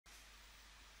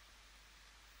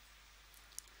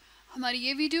हमारी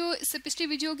ये वीडियो इससे पिछली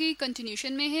वीडियो की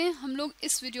कंटिन्यूशन में है। हम लोग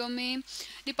इस वीडियो में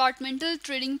departmental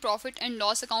trading profit and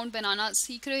loss account बनाना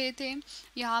सीख रहे थे।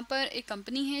 यहाँ पर एक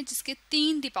कंपनी है जिसके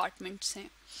 3 डिपार्टमेंट्स हैं,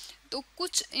 तो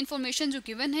कुछ इन्फॉर्मेशन जो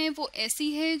गिवन है वो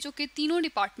ऐसी है जो कि तीनों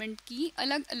डिपार्टमेंट की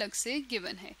अलग अलग से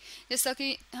गिवन है। जैसा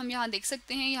कि हम यहाँ देख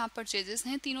सकते हैं, यहाँ परचेजेस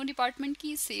हैं तीनों डिपार्टमेंट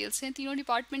की, सेल्स हैं तीनों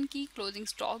डिपार्टमेंट की, क्लोजिंग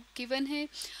स्टॉक गिवन है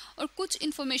और कुछ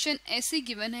इन्फॉर्मेशन ऐसी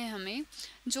गिवन है हमें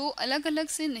जो अलग अलग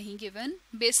से नहीं गिवन।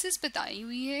 बेसिस बताई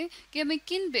हुई है कि हमें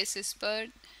किन बेसिस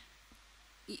पर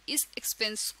इस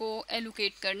एक्सपेंस को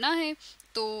एलोकेट करना है।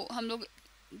 तो हम लोग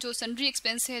जो सन्ड्री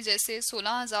एक्सपेंस है जैसे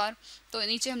 16,000, तो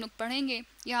नीचे हम लोग पढ़ेंगे,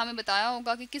 यहाँ हमें बताया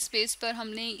होगा कि किस बेस पर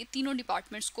हमने ये तीनों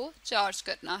डिपार्टमेंट्स को चार्ज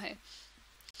करना है।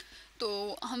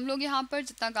 तो हम लोग यहाँ पर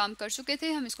जितना काम कर चुके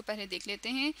थे हम इसको पहले देख लेते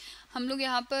हैं। हम लोग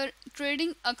यहाँ पर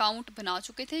ट्रेडिंग अकाउंट बना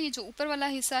चुके थे। ये जो ऊपर वाला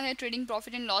हिस्सा है trading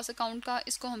profit and loss account का,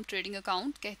 इसको हम ट्रेडिंग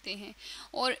अकाउंट कहते हैं।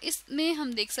 और इसमें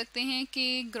हम देख सकते हैं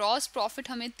कि ग्रॉस प्रॉफिट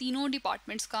हमें तीनों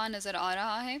डिपार्टमेंट्स का नज़र आ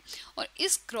रहा है और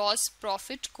इस ग्रॉस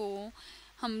प्रॉफिट को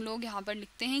हम लोग यहाँ पर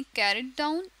लिखते हैं कैरिड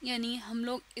डाउन, यानी हम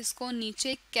लोग इसको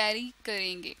नीचे कैरी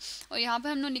करेंगे। और यहाँ पर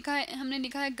हमने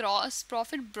लिखा है ग्रॉस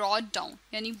प्रॉफिट ब्रॉड डाउन,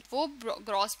 यानी वो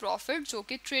ग्रॉस प्रॉफिट जो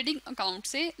कि ट्रेडिंग अकाउंट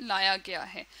से लाया गया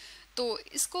है। तो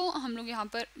इसको हम लोग यहाँ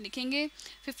पर लिखेंगे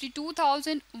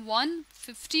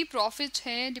 52,150 प्रॉफिट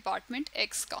है डिपार्टमेंट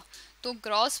एक्स का। तो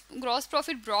ग्रॉस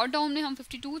प्रॉफिट ब्रॉड डाउन में हम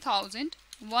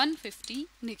 52,150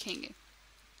 लिखेंगे।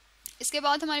 इसके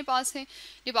बाद हमारे पास है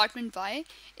डिपार्टमेंट वाई,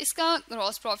 इसका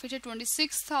ग्रॉस प्रॉफिट है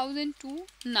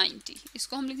 26,290,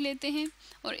 इसको हम लिख लेते हैं।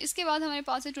 और इसके बाद हमारे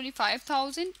पास है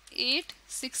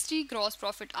 25,860 ग्रॉस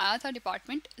प्रॉफिट आया था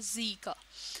डिपार्टमेंट जी का।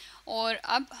 और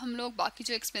अब हम लोग बाकी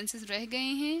जो एक्सपेंसेस रह गए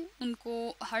हैं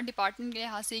उनको हर डिपार्टमेंट के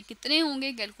लिहाज से कितने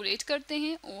होंगे कैलकुलेट करते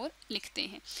हैं और लिखते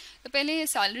हैं। तो पहले है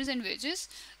सैलरीज एंड वेजेस,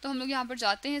 तो हम लोग यहाँ पर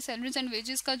जाते हैं। सैलरीज एंड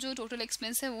वेजेस का जो टोटल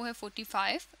एक्सपेंस है वो है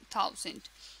 45,000।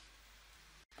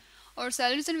 और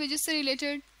सैलरीज एंड वेजेस से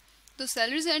रिलेटेड, तो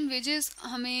सैलरीज एंड वेजेस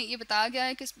हमें ये बताया गया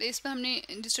है किस बेस पर हमने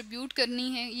डिस्ट्रीब्यूट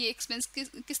करनी है, ये एक्सपेंस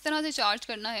किस तरह से चार्ज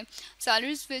करना है।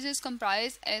 Salaries wages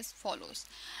comprise as follows,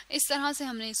 इस तरह से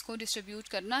हमने इसको डिस्ट्रीब्यूट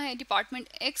करना है। डिपार्टमेंट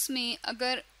एक्स में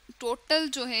अगर टोटल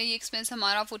जो है ये एक्सपेंस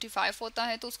हमारा 45 होता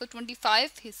है तो उसका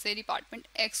 25 हिस्से डिपार्टमेंट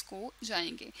एक्स को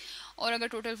जाएंगे, और अगर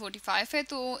टोटल 45 है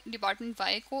तो डिपार्टमेंट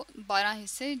वाई को 12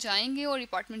 हिस्से जाएंगे और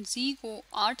डिपार्टमेंट जी को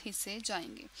 8 हिस्से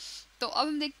जाएंगे। तो अब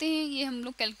हम देखते हैं ये हम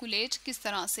लोग कैलकुलेट किस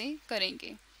तरह से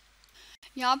करेंगे।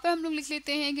 यहाँ पर हम लोग लिख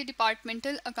लेते हैं कि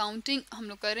डिपार्टमेंटल अकाउंटिंग हम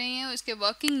लोग कर रहे हैं और इसके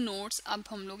वर्किंग नोट्स अब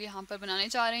हम लोग यहाँ पर बनाने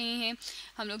जा रहे हैं।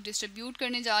 हम लोग डिस्ट्रीब्यूट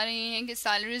करने जा रहे हैं कि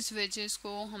सैलरीज वेजेस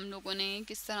को हम लोगों ने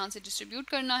किस तरह से डिस्ट्रीब्यूट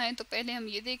करना है। तो पहले हम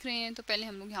ये देख रहे हैं, तो पहले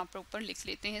हम लोग यहाँ पर ऊपर लिख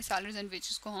लेते हैं सैलरीज एंड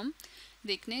वेजेस को हम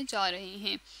देखने जा रहे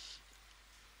हैं।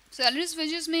 सैलरीज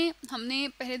वेजेस में हमने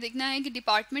पहले देखना है कि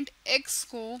डिपार्टमेंट एक्स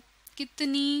को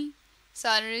कितनी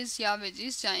सैलरीज या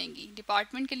वेजेस जाएंगी।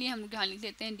 डिपार्टमेंट के लिए हम लोग यहाँ लिख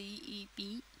लेते हैं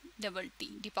DEPT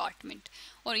डिपार्टमेंट,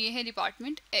 और ये है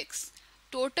डिपार्टमेंट एक्स।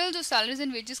 टोटल जो सैलरीज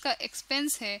एंड वेजेस का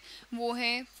एक्सपेंस है वो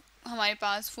है हमारे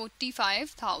पास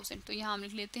 45,000, तो यहाँ हम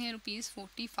लिख लेते हैं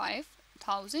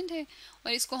 ₹45,000 है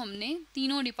और इसको हमने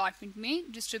तीनों डिपार्टमेंट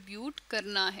में डिस्ट्रीब्यूट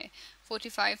करना है।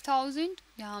 45,000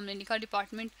 यहाँ हमने लिखा।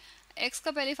 डिपार्टमेंट एक्स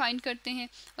का पहले फाइंड करते हैं,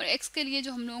 और एक्स के लिए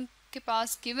जो हम लोग के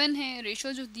पास गिवन है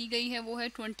रेशो जो दी गई है वो है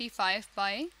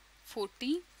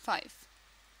 25/45।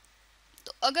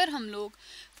 तो अगर हम लोग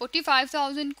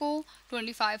 45,000 को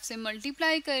 25 से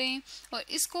मल्टीप्लाई करें और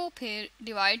इसको फिर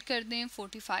डिवाइड कर दें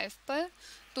 45 पर,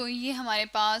 तो ये हमारे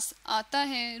पास आता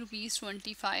है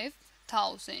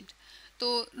 ₹25,000।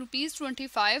 तो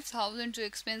 ₹25,000 जो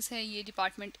एक्सपेंस है ये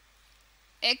डिपार्टमेंट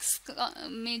एक्स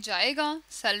में जाएगा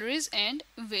सैलरीज एंड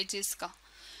वेजेस का।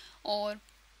 और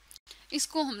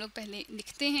इसको हम लोग पहले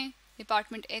लिखते हैं।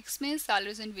 डिपार्टमेंट एक्स में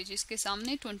सैलरीज एंड वेजेस के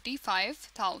सामने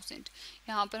 25,000,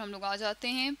 यहाँ पर हम लोग आ जाते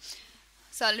हैं।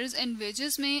 सैलरीज एंड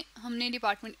वेजेस में हमने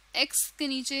डिपार्टमेंट एक्स के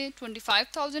नीचे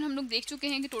 25,000 हम लोग देख चुके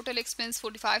हैं कि टोटल एक्सपेंस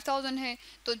 45,000 है।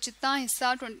 तो जितना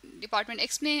हिस्सा डिपार्टमेंट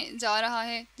एक्स में जा रहा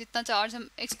है, जितना चार्ज हम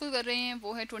एक्स को कर रहे हैं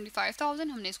वो है 25,000,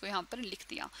 हमने इसको यहाँ पर लिख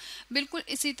दिया। बिल्कुल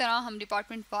इसी तरह हम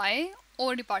डिपार्टमेंट वाई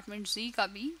और डिपार्टमेंट जी का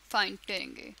भी फाइंड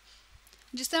करेंगे।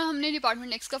 जिस तरह हमने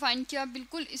डिपार्टमेंट एक्स का फाइंड किया,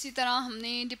 बिल्कुल इसी तरह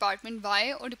हमने डिपार्टमेंट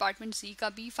वाई और डिपार्टमेंट सी का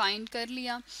भी फाइंड कर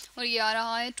लिया, और ये आ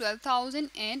रहा है 12,000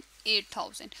 एंड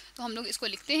 8,000। तो हम लोग इसको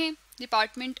लिखते हैं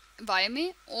डिपार्टमेंट वाई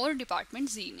में और डिपार्टमेंट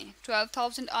जी में।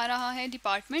 12,000 आ रहा है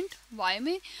डिपार्टमेंट वाई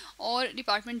में और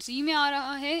डिपार्टमेंट जी में आ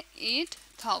रहा है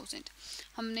 8,000।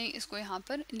 हमने इसको यहाँ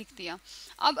पर लिख दिया।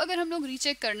 अब अगर हम लोग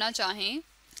रीचेक करना चाहें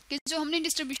कि जो हमने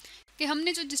कि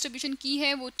हमने जो डिस्ट्रीब्यूशन की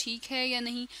है वो ठीक है या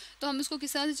नहीं। तो हम इसको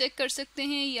किस तरह से चेक कर सकते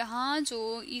हैं, यहाँ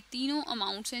जो ये तीनों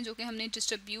अमाउंट्स हैं जो कि हमने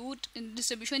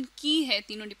डिस्ट्रीब्यूशन की है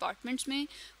तीनों डिपार्टमेंट्स में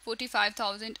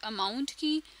 45,000 अमाउंट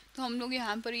की, तो हम लोग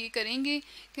यहाँ पर ये करेंगे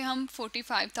कि हम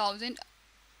 45,000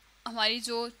 हमारी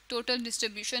जो टोटल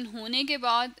डिस्ट्रीब्यूशन होने के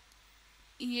बाद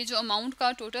ये जो अमाउंट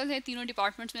का टोटल है तीनों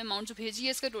डिपार्टमेंट्स में अमाउंट जो भेजी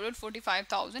है इसका टोटल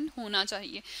 45,000 होना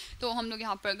चाहिए। तो हम लोग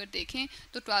यहाँ पर अगर देखें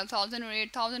तो 12,000 और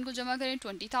 8,000 को जमा करें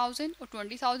 20,000 और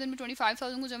 20,000 में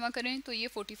 25,000 को जमा करें तो ये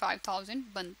 45,000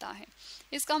 बनता है।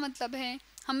 इसका मतलब है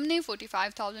हमने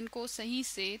 45,000 को सही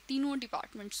से तीनों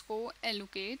डिपार्टमेंट्स को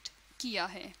एलोकेट किया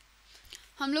है।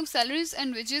 हम लोग सैलरीज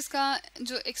एंड वेजेस का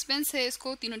जो एक्सपेंस है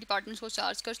इसको तीनों डिपार्टमेंट्स को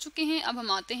चार्ज कर चुके हैं। अब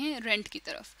हम आते हैं रेंट की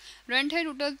तरफ। रेंट है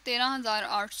टोटल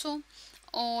 13,800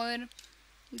 और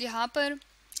यहाँ पर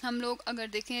हम लोग अगर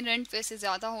देखें रेंट वैसे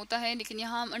ज़्यादा होता है, लेकिन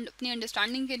यहाँ हम अपनी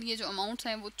अंडरस्टैंडिंग के लिए जो अमाउंट्स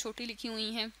हैं वो छोटी लिखी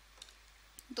हुई हैं।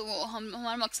 तो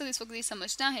हमारा मकसद इस वक्त ये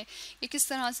समझना है कि किस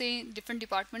तरह से डिफरेंट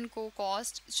डिपार्टमेंट को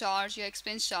कॉस्ट चार्ज या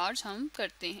एक्सपेंस चार्ज हम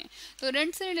करते हैं। तो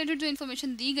रेंट से रिलेटेड जो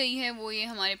इन्फॉर्मेशन दी गई है वो ये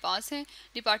हमारे पास है।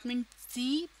 Department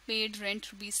C paid rent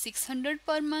 ₹600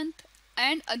 per month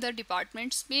and other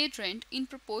departments paid rent in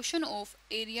proportion of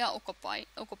area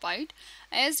occupied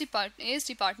as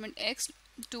Department X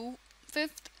 2/5,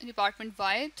 Department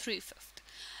Y 3/5।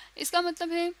 इसका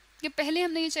मतलब है कि पहले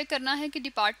हमने ये चेक करना है कि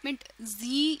डिपार्टमेंट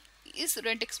Z इस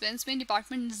रेंट एक्सपेंस में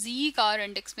डिपार्टमेंट Z का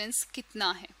रेंट एक्सपेंस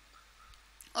कितना है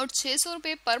और 600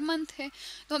 रुपये पर मंथ है।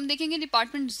 तो हम देखेंगे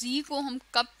डिपार्टमेंट Z को हम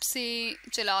कब से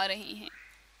चला रहे हैं।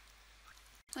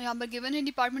 यहाँ पर गिवन है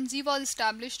department ji was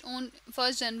established on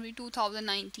 1 जनवरी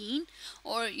 2019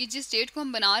 और ये जिस डेट को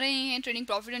हम बना रहे हैं trading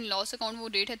profit and loss account वो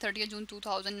डेट है 30 जून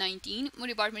 2019। वो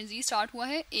डिपार्टमेंट जी स्टार्ट हुआ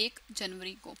है 1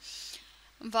 जनवरी को।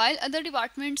 वाइल अदर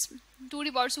डिपार्टमेंट्स 2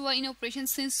 डिपार्ट्स हुआ इन ऑपरेशन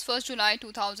सिंस 1 जुलाई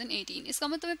 2018। इसका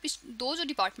मतलब है दो जो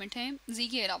डिपार्टमेंट हैं जी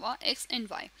के अलावा एक्स एंड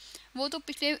वाई वो तो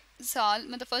पिछले साल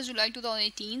मतलब 1 जुलाई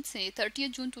 2018 से 30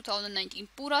 जून 2019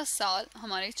 पूरा साल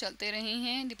हमारे चलते रहे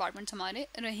हैं, डिपार्टमेंट्स हमारे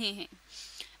रहे हैं,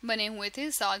 बने हुए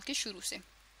थे साल के शुरू से।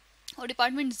 और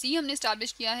डिपार्टमेंट जी हमने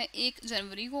इस्टेब्लिश किया है 1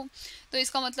 जनवरी को। तो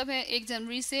इसका मतलब है 1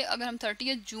 जनवरी से अगर हम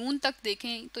 30 जून तक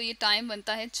देखें तो ये टाइम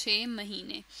बनता है 6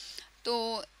 महीने।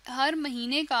 तो हर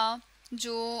महीने का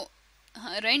जो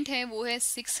रेंट है वो है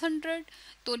 600।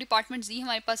 तो डिपार्टमेंट जी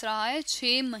हमारे पास रहा है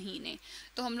 6 महीने।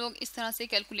 तो हम लोग इस तरह से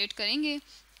कैलकुलेट करेंगे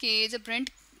कि जब रेंट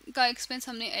का एक्सपेंस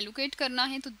हमने एलोकेट करना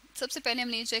है तो सबसे पहले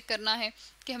हमने ये चेक करना है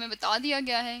कि हमें बता दिया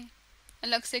गया है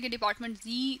अलग से कि डिपार्टमेंट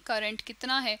जी का रेंट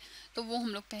कितना है, तो वो हम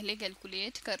लोग पहले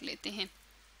कैलकुलेट कर लेते हैं।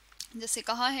 जैसे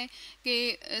कहा है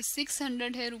कि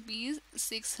 600 है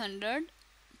 ₹600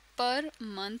 पर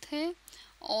मंथ है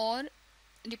और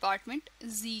डिपार्टमेंट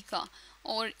जी का,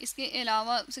 और इसके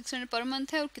अलावा 600 पर मंथ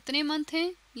है और कितने मंथ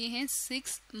हैं, ये हैं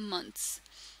 6 मंथ्स।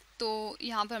 तो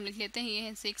यहाँ पर हम लिख लेते हैं ये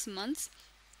हैं 6 मंथ्स।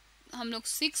 हम लोग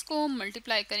 6 को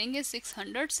मल्टीप्लाई करेंगे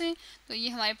 600 से तो ये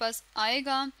हमारे पास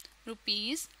आएगा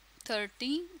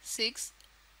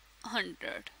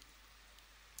 ₹3600।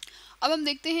 अब हम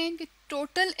देखते हैं कि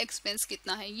टोटल एक्सपेंस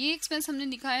कितना है। ये एक्सपेंस हमने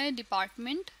लिखा है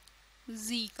डिपार्टमेंट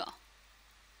जी का,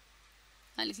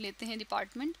 लिख लेते हैं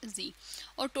डिपार्टमेंट जी।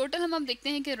 और टोटल हम अब देखते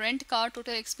हैं कि रेंट का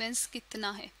टोटल एक्सपेंस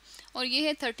कितना है और ये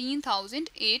है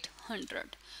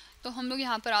 13,800। तो हम लोग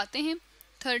यहाँ पर आते हैं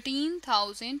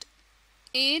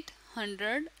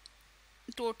 13,800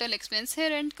 टोटल एक्सपेंस है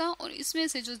रेंट का और इसमें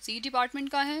से जो जी डिपार्टमेंट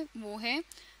का है वो है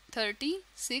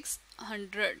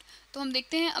 3600। तो हम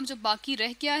देखते हैं अब जो बाकी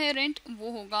रह गया है रेंट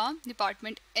वो होगा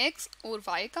डिपार्टमेंट एक्स और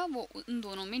वाई का, वो उन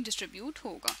दोनों में डिस्ट्रीब्यूट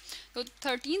होगा। तो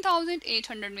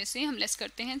 13,800 में से हम लेस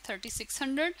करते हैं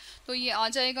 3600 तो ये आ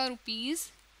जाएगा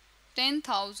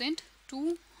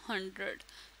 ₹10,200।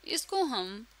 इसको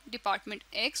हम डिपार्टमेंट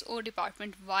एक्स और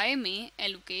डिपार्टमेंट वाई में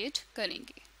एलोकेट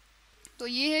करेंगे। तो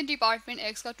ये है डिपार्टमेंट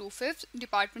एक्स का 2/5,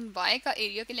 डिपार्टमेंट वाई का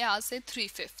एरिया के लिहाज से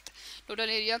 3/5। टोटल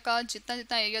एरिया का जितना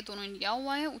जितना एरिया दोनों ने लिया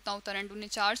हुआ है उतना उतना रेंट उन्हें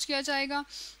चार्ज किया जाएगा।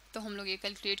 तो हम लोग ये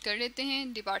कैलकुलेट कर लेते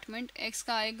हैं। डिपार्टमेंट एक्स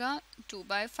का आएगा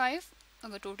 2/5।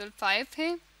 अगर टोटल 5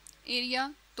 है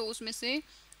एरिया तो उसमें से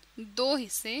 2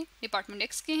 हिस्से डिपार्टमेंट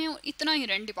एक्स के हैं और इतना ही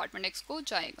रेंट डिपार्टमेंट एक्स को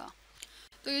जाएगा।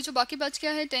 तो ये जो बाकी बच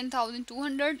गया है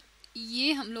 10,200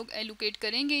 ये हम लोग एलोकेट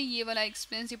करेंगे ये वाला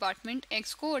एक्सपेंस डिपार्टमेंट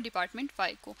एक्स को और डिपार्टमेंट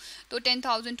वाई को। तो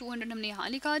 10,200 हमने यहाँ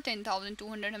लिखा,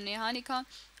 10,200 हमने यहाँ लिखा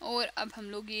और अब हम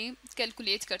लोग ये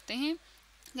कैलकुलेट करते हैं।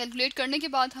 कैलकुलेट करने के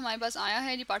बाद हमारे पास आया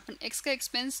है डिपार्टमेंट एक्स का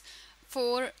एक्सपेंस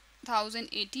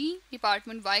 4,080,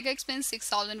 डिपार्टमेंट वाई का एक्सपेंस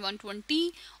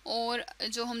 6,120 और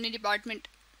जो हमने डिपार्टमेंट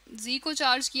जी को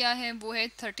चार्ज किया है वो है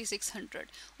 3600।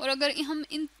 और अगर हम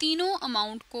इन तीनों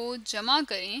अमाउंट को जमा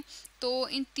करें तो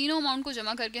इन तीनों अमाउंट को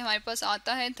जमा करके हमारे पास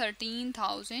आता है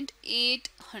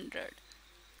 13,800।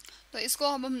 तो इसको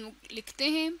अब हम लिखते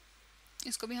हैं,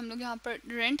 इसको भी हम लोग यहाँ पर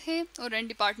रेंट है और रेंट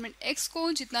डिपार्टमेंट एक्स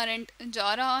को जितना रेंट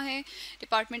जा रहा है,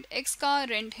 डिपार्टमेंट एक्स का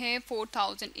रेंट है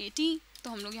 4080, तो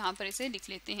हम लोग यहाँ पर इसे लिख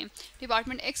लेते हैं।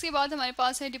 डिपार्टमेंट एक्स के बाद हमारे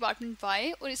पास है डिपार्टमेंट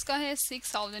वाई और इसका है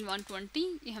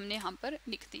 6120, ये हमने यहाँ पर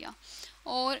लिख दिया।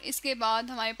 और इसके बाद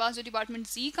हमारे पास जो डिपार्टमेंट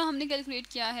जी का हमने कैलकुलेट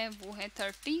किया है वो है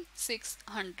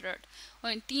 3600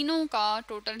 और इन तीनों का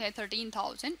टोटल है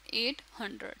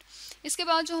 13,800। इसके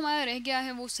बाद जो हमारा रह गया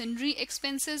है वो सिंड्री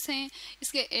एक्सपेंसेस हैं।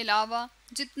 इसके अलावा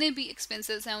जितने भी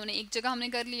एक्सपेंसेस हैं उन्हें एक जगह हमने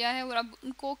कर लिया है और अब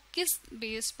उनको किस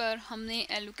बेस पर हमने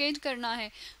एलोकेट करना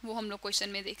है वो हम लोग क्वेश्चन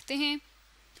में देखते हैं।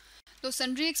 तो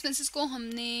सन्ड्री एक्सपेंसेस को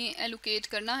हमने एलोकेट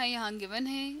करना है, यहाँ गिवन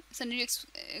है। सन्ड्री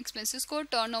एक्सपेंसेस को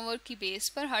टर्नओवर की बेस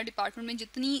पर हर डिपार्टमेंट में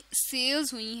जितनी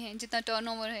सेल्स हुई हैं, जितना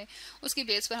टर्नओवर है उसकी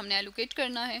बेस पर हमने एलोकेट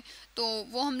करना है। तो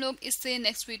वो हम लोग इससे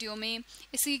नेक्स्ट वीडियो में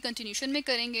इसी कंटिन्यूशन में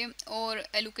करेंगे और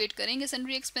एलोकेट करेंगे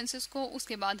सन्ड्री एक्सपेंसेस को।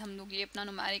 उसके बाद हम लोग ये अपना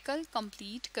न्यूमेरिकल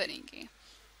कंप्लीट करेंगे।